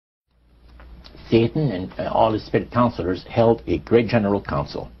Satan and all his spirit counselors held a great general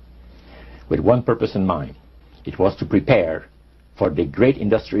council with one purpose in mind. It was to prepare for the great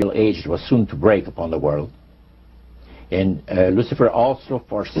industrial age that was soon to break upon the world. And Lucifer also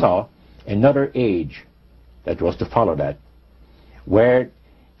foresaw another age that was to follow that, where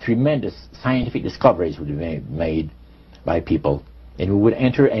tremendous scientific discoveries would be made by people, and we would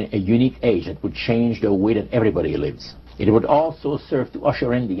enter a unique age that would change the way that everybody lives. It would also serve to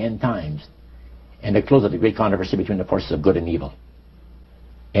usher in the end times and the close of the great controversy between the forces of good and evil.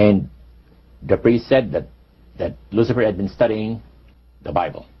 And the priest said that Lucifer had been studying the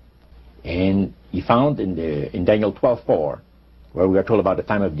Bible, and he found in Daniel 12:4, where we are told about the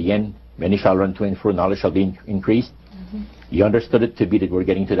time of the end, many shall run to and fro, knowledge shall be increased. He understood it to be that we're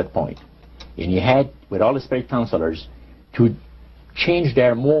getting to that point. And he had, with all the spirit counselors, to change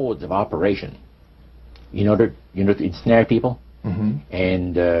their modes of operation in order, to ensnare people.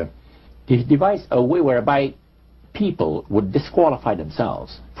 And he devised a way whereby people would disqualify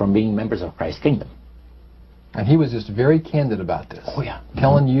themselves from being members of Christ's kingdom. And he was just very candid about this. Oh, yeah.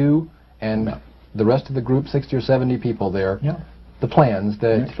 Telling you and the rest of the group, 60 or 70 people there, the plans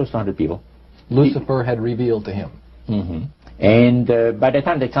that close to 100 people. Lucifer had revealed to him. And by the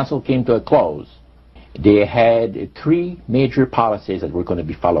time the council came to a close, they had three major policies that were going to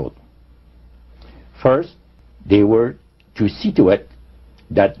be followed. First, they were to see to it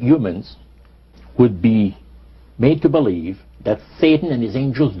that humans would be made to believe that Satan and his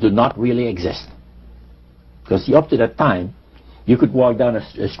angels do not really exist. Because up to that time, you could walk down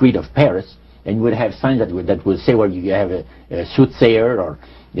a street of Paris and you would have signs that would say, well, you have a soothsayer or,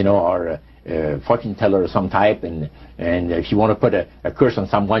 or a fortune teller of some type, and if you want to put a curse on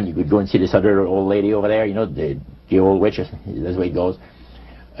someone, you could go and see this other old lady over there, the old witch. That's the way it goes.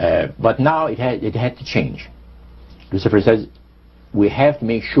 But now it had to change. Lucifer says we have to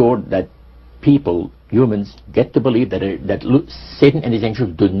make sure that people, humans, get to believe that Satan and his angels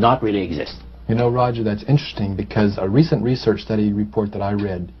do not really exist. Roger, that's interesting, because a recent research study report that I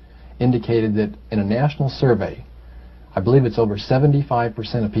read indicated that in a national survey, I believe it's over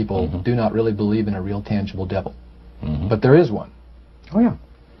 75% of people do not really believe in a real tangible devil. But there is one. Oh, yeah.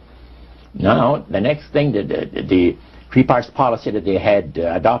 Now, the next thing, the three-parts policy that they had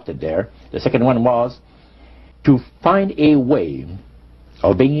adopted there, the second one was to find a way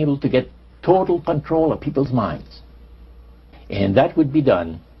of being able to get total control of people's minds. And that would be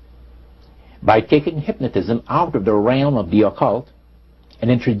done by taking hypnotism out of the realm of the occult and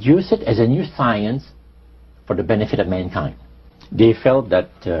introduce it as a new science for the benefit of mankind. They felt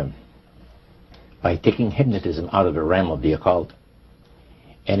that by taking hypnotism out of the realm of the occult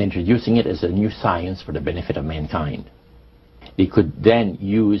and introducing it as a new science for the benefit of mankind, they could then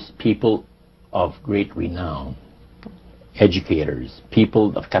use people of great renown, educators,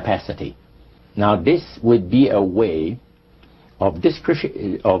 people of capacity. Now this would be a way of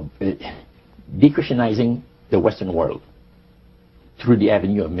dechristianizing the Western world through the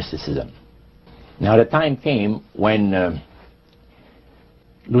avenue of mysticism. Now the time came when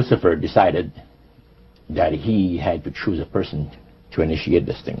Lucifer decided that he had to choose a person to initiate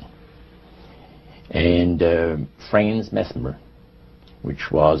this thing. And Franz Mesmer,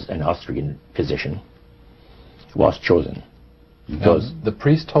 which was an Austrian physician, was chosen. Because the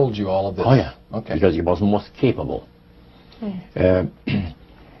priest told you all of this? Oh yeah, okay. Because he was most capable.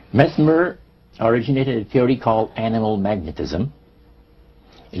 Mesmer originated a theory called animal magnetism,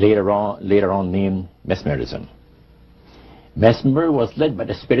 later on named mesmerism. Mesmer was led by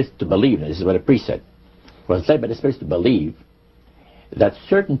the spirits to believe, and this is what the priest said, was led by the spirits to believe that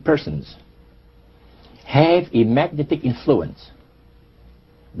certain persons have a magnetic influence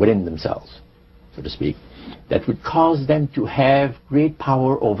within themselves, so to speak, that would cause them to have great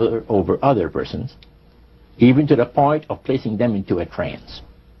power over other persons, even to the point of placing them into a trance.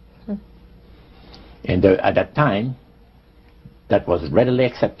 And at that time, that was readily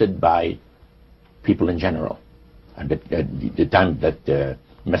accepted by people in general, at the time that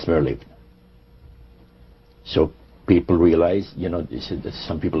Mesmer lived. So people realized, that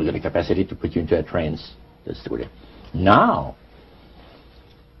some people got the capacity to put you into a trance. That's the way. Now,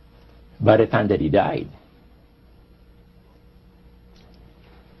 by the time that he died,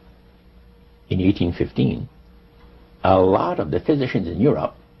 in 1815, a lot of the physicians in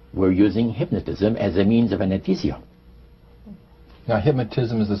Europe were using hypnotism as a means of anesthesia. Now,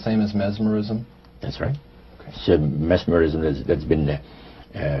 hypnotism is the same as mesmerism? That's right. Okay. So mesmerism that's been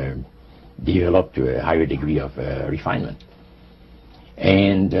developed to a higher degree of refinement.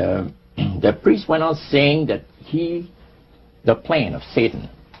 And the priest went on saying that the plan of Satan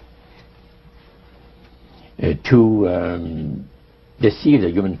to deceive the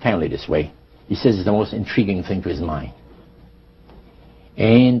human family this way he says it's the most intriguing thing to his mind.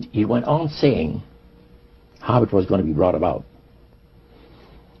 And he went on saying how it was going to be brought about.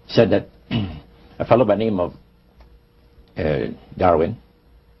 He said that a fellow by the name of Darwin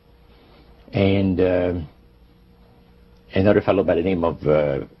and another fellow by the name of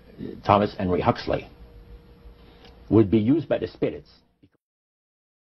Thomas Henry Huxley would be used by the spirits